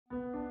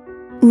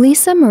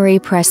Lisa Marie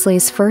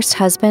Presley's first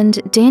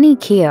husband, Danny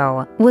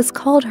Keough, was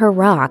called her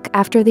rock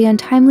after the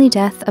untimely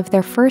death of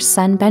their first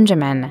son,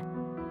 Benjamin.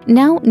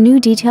 Now, new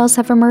details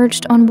have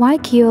emerged on why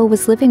Keough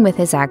was living with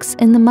his ex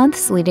in the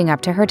months leading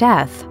up to her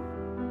death.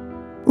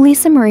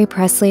 Lisa Marie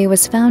Presley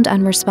was found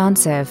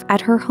unresponsive at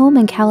her home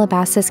in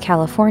Calabasas,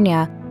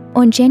 California,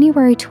 on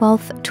January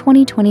 12,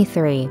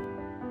 2023.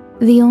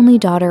 The only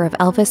daughter of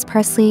Elvis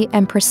Presley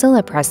and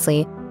Priscilla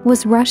Presley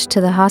was rushed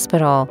to the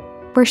hospital,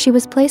 where she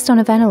was placed on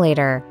a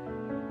ventilator.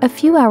 A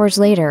few hours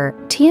later,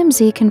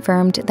 TMZ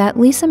confirmed that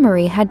Lisa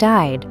Marie had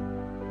died.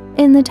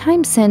 In the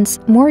time since,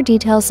 more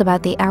details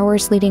about the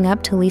hours leading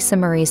up to Lisa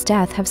Marie's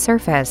death have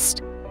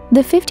surfaced.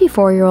 The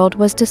 54-year-old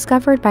was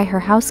discovered by her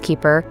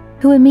housekeeper,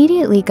 who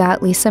immediately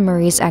got Lisa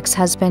Marie's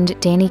ex-husband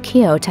Danny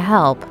Keough to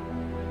help.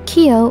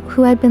 Keough,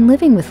 who had been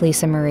living with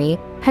Lisa Marie,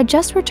 had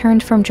just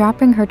returned from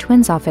dropping her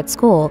twins off at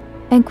school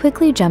and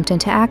quickly jumped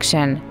into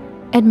action,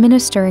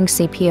 administering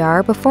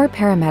CPR before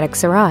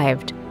paramedics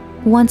arrived.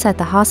 Once at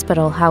the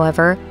hospital,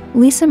 however,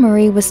 Lisa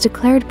Marie was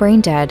declared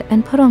brain dead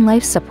and put on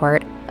life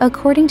support,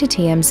 according to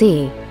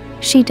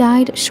TMZ. She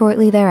died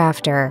shortly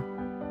thereafter.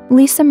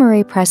 Lisa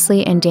Marie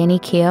Presley and Danny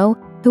Keough,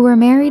 who were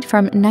married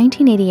from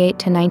 1988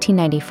 to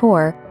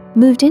 1994,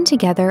 moved in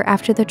together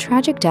after the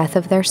tragic death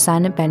of their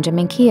son,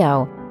 Benjamin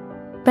Keough.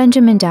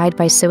 Benjamin died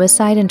by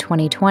suicide in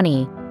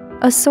 2020.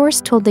 A source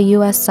told the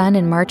U.S. Sun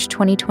in March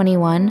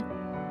 2021,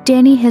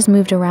 Danny has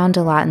moved around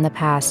a lot in the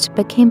past,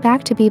 but came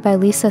back to be by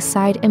Lisa's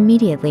side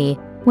immediately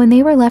when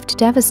they were left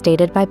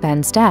devastated by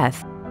Ben's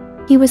death.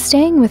 He was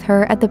staying with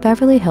her at the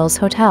Beverly Hills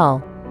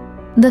Hotel.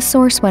 The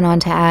source went on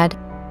to add,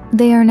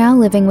 they are now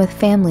living with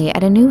family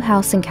at a new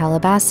house in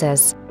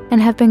Calabasas and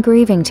have been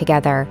grieving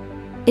together.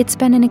 It's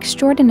been an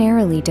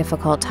extraordinarily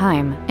difficult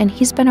time, and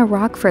he's been a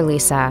rock for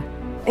Lisa.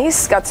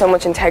 He's got so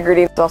much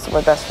integrity. He's also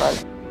my best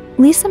friend.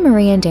 Lisa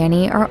Marie and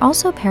Danny are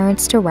also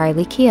parents to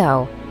Riley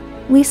Keough.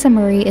 Lisa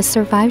Marie is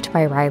survived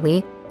by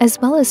Riley, as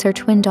well as her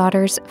twin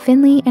daughters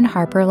Finley and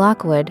Harper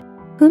Lockwood,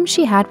 whom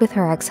she had with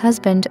her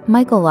ex-husband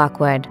Michael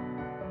Lockwood.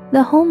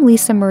 The home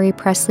Lisa Marie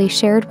Presley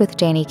shared with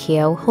Danny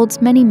Keough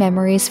holds many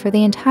memories for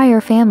the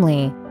entire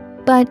family.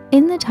 But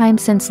in the time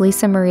since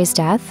Lisa Marie's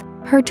death,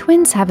 her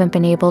twins haven't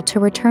been able to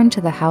return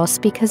to the house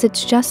because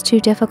it's just too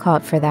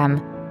difficult for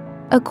them.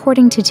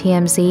 According to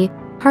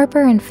TMZ,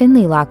 Harper and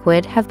Finley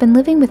Lockwood have been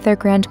living with their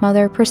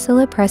grandmother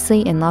Priscilla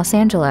Presley in Los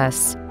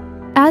Angeles.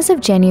 As of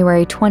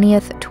January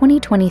 20th,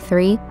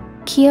 2023,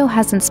 Keough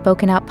hasn't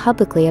spoken out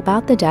publicly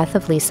about the death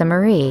of Lisa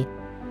Marie.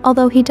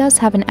 Although he does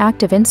have an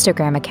active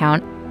Instagram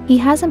account, he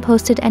hasn't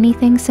posted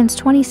anything since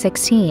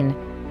 2016.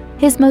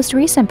 His most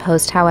recent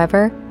post,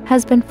 however,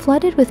 has been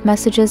flooded with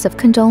messages of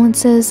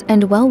condolences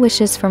and well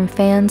wishes from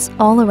fans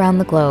all around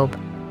the globe.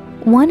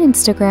 One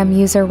Instagram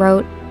user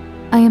wrote,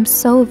 "I am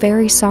so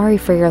very sorry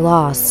for your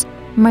loss.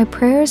 My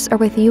prayers are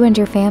with you and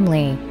your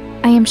family.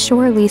 I am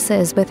sure Lisa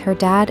is with her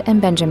dad and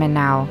Benjamin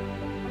now."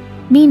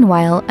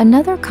 Meanwhile,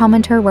 another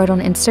commenter wrote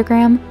on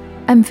Instagram,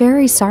 "I'm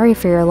very sorry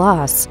for your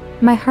loss.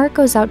 My heart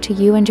goes out to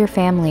you and your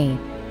family."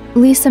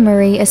 Lisa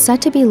Marie is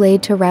set to be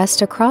laid to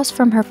rest across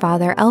from her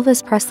father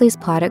Elvis Presley's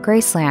plot at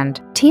Graceland,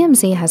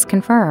 TMZ has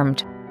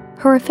confirmed.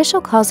 Her official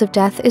cause of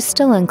death is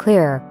still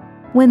unclear.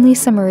 When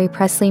Lisa Marie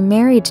Presley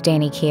married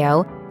Danny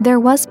Keough,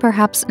 there was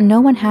perhaps no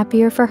one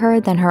happier for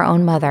her than her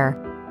own mother.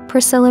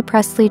 Priscilla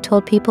Presley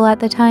told People at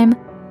the time,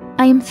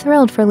 "I am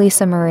thrilled for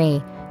Lisa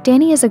Marie.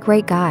 Danny is a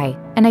great guy,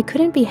 and I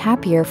couldn't be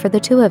happier for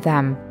the two of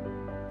them."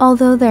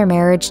 Although their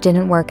marriage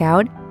didn't work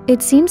out,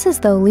 it seems as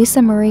though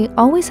Lisa Marie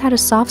always had a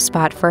soft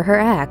spot for her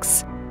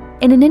ex.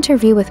 In an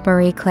interview with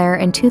Marie Claire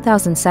in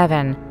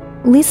 2007,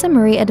 Lisa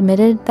Marie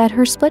admitted that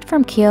her split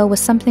from Keough was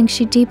something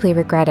she deeply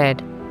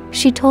regretted.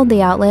 She told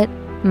the outlet,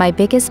 "My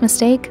biggest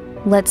mistake?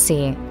 Let's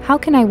see, how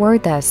can I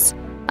word this?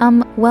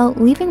 Well,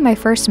 leaving my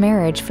first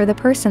marriage for the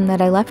person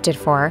that I left it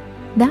for,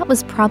 that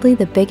was probably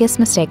the biggest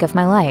mistake of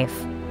my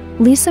life."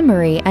 Lisa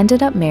Marie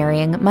ended up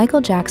marrying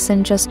Michael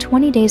Jackson just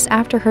 20 days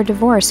after her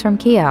divorce from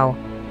Keough.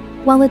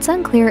 While it's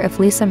unclear if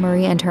Lisa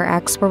Marie and her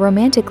ex were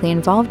romantically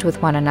involved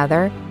with one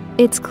another,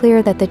 it's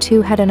clear that the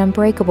two had an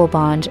unbreakable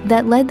bond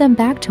that led them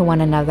back to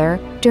one another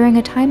during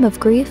a time of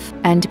grief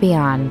and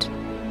beyond.